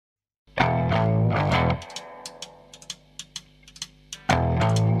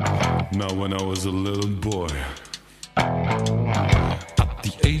Now when I was a little boy, at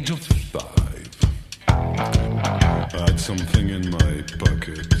the age of 5, I had something in my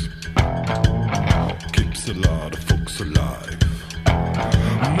pocket, keeps a lot of folks alive.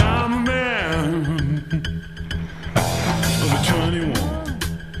 Now I'm a man of 21.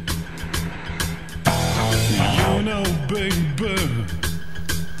 You know, baby,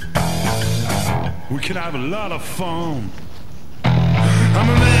 we can have a lot of fun. I'm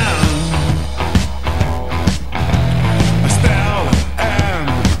a man. I still am.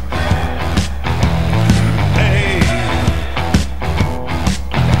 Hey.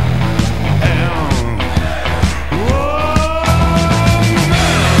 Am. Whoa,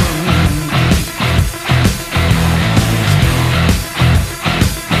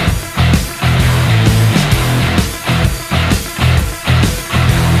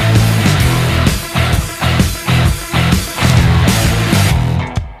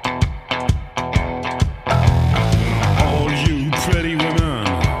 pretty women,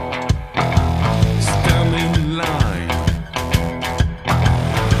 stand in line.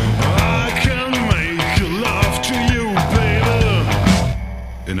 I can make love to you,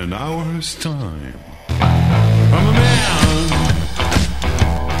 baby, in an hour's time. I'm a man.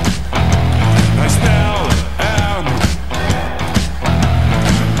 I still am.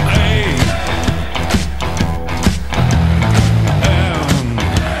 Hey. Am.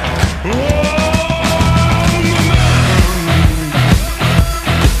 Whoa.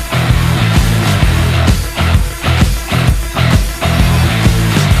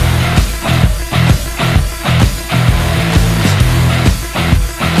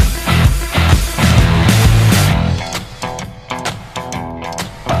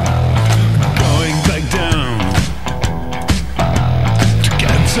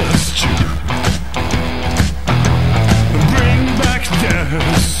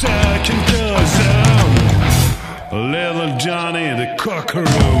 Second cousin, little Johnny the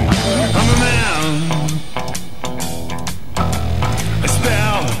cockaroo. I'm a man. I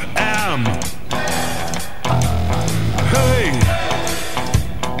still am. Hey.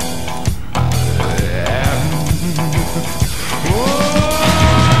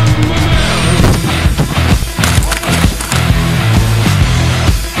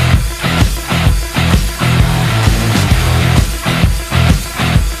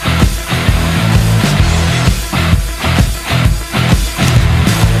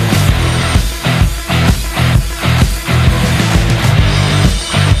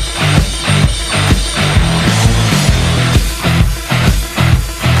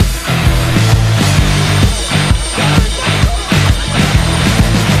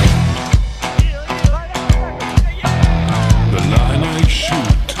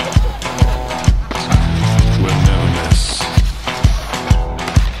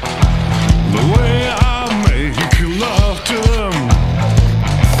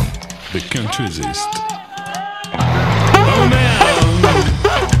 They can't resist. Oh man!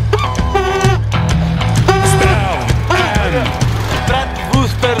 Style and Brad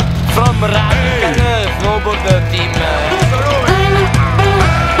Booster from Radtrip snowboard team.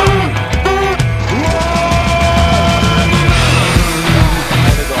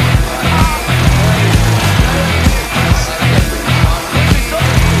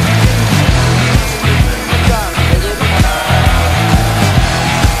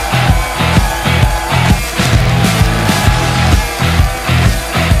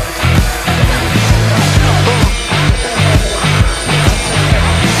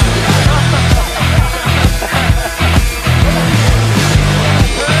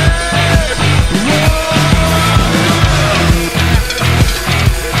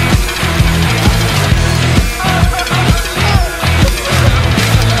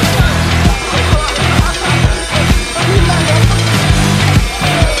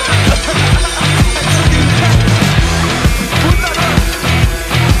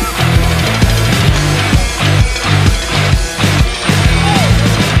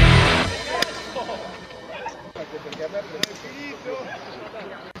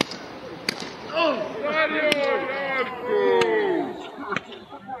 Oh, radio!